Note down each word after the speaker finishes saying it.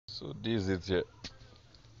So this is it here.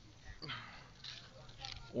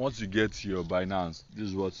 Once you get to your Binance, this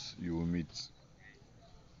is what you will meet.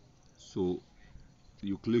 So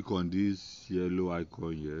you click on this yellow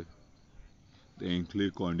icon here, then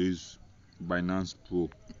click on this Binance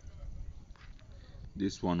Pro.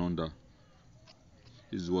 This one under.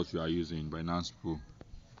 This is what you are using, Binance Pro.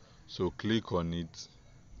 So click on it,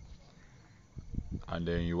 and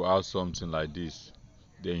then you have something like this.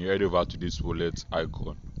 Then you head over to this wallet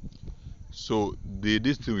icon. So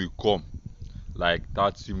this thing will come like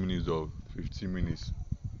 30 minutes or 15 minutes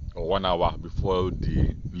or 1 hour before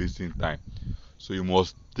the listing time. So you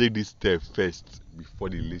must take this step first before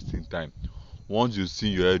the listing time. Once you see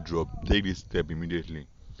your airdrop, take this step immediately.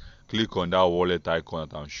 Click on that wallet icon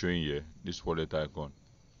that I'm showing here, this wallet icon.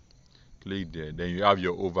 Click there, then you have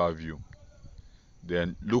your overview.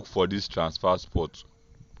 Then look for this transfer spot.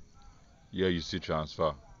 Here you see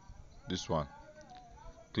transfer, this one.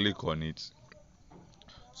 Click on it.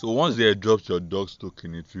 So once they drop your dogs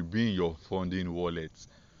token, it will be in your funding wallet.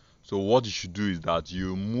 So what you should do is that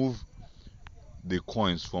you move the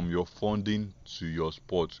coins from your funding to your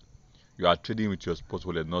spot. You are trading with your spot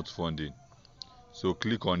wallet, not funding. So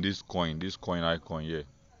click on this coin icon here.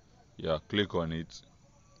 Yeah, click on it,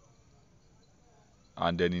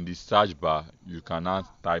 and then in the search bar you can now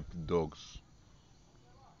type dogs.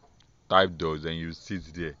 Type dogs, then you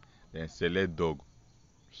sit there, then select dog.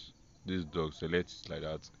 This dog, select it like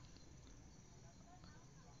that.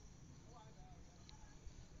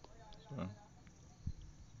 So,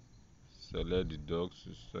 select the dogs,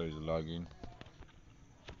 so it's lagging.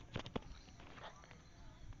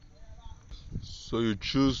 So you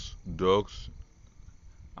choose dogs,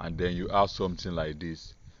 and then you have something like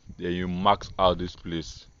this. Then you max out this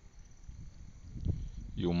place.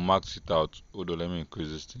 You max it out. Hold on, let me increase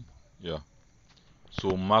this thing. Yeah.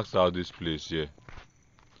 So max out this place here.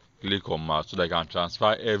 Click on max so that you can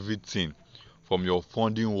transfer everything from your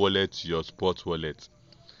funding wallet to your spot wallet.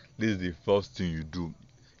 This is the first thing you do.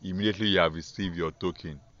 Immediately you have received your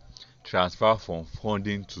token. Transfer from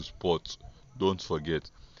funding to spot. Don't forget.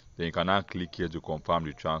 Then you can now click here to confirm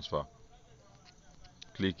the transfer.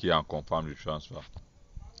 Click here and confirm the transfer.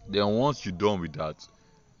 Then once you're done with that,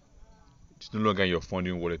 it's no longer in your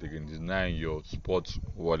funding wallet again, it's now in your spot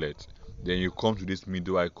wallet. Then you come to this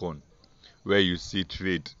middle icon where you see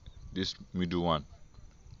trade, this middle one.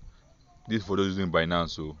 This for those using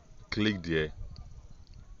Binance, so click there,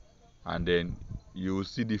 and then you will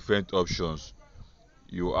see different options.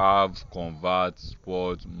 You have convert,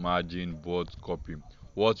 spot, margin, bot, copy.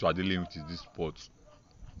 What you are dealing with is this spot.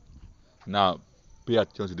 Now pay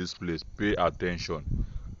attention to this place, pay attention.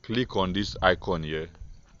 Click on this icon here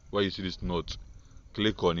where you see this note.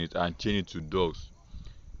 Click on it and change it to dogs.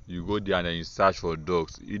 You go there and then you search for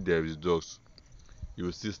dogs. If there is dogs, you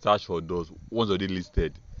will see search for dogs. Once already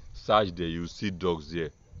listed, search there, you will see dogs there.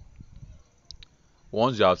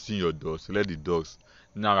 Once you have seen your dogs, select the dogs.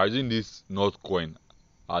 Now I'm using this not coin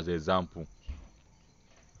as an example.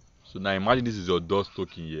 So now imagine this is your dogs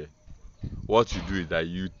token here. What you do is that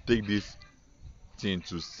you take this thing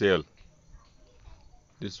to sell.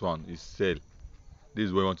 This one is sell. This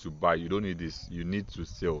is what you want to buy. You don't need this, you need to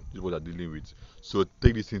sell. This is what you're dealing with. So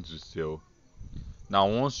take this thing to sell. Now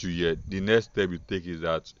once you get, the next step you take is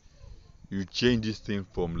that you change this thing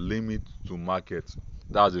from limit to market.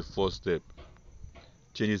 That's the first step.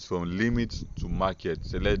 Change it from limit to market.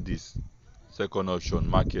 Select this second option,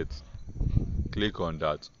 market. Click on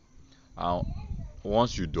that, and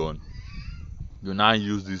once you're done, you now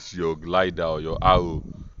use this your glider or your arrow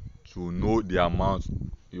to know the amount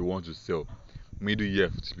you want to sell. Middle year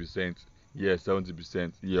 50%, year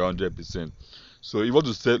 70%, year 100%. So if you want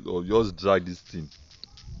to sell, or just drag this thing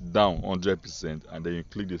down 100%, and then you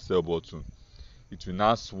click the sell button, it will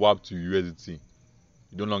now swap to USDT.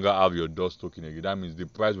 You no longer have your DOS token again. That means the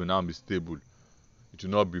price will now be stable. It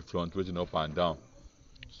will not be fluctuating up and down.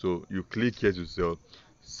 So you click here to sell.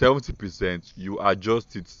 70% you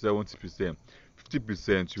adjust it 70%.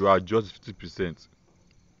 50% you adjust 50%.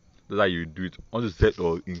 That's how you do it. Once you set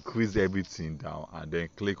or increase everything down, and then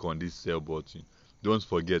click on this sell button. Don't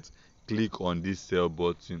forget, click on this sell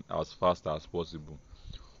button as fast as possible.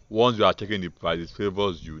 Once you are checking the price, it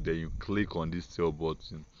favors you, then you click on this sell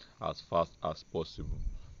button as fast as possible.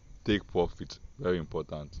 Take profit, very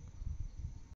important.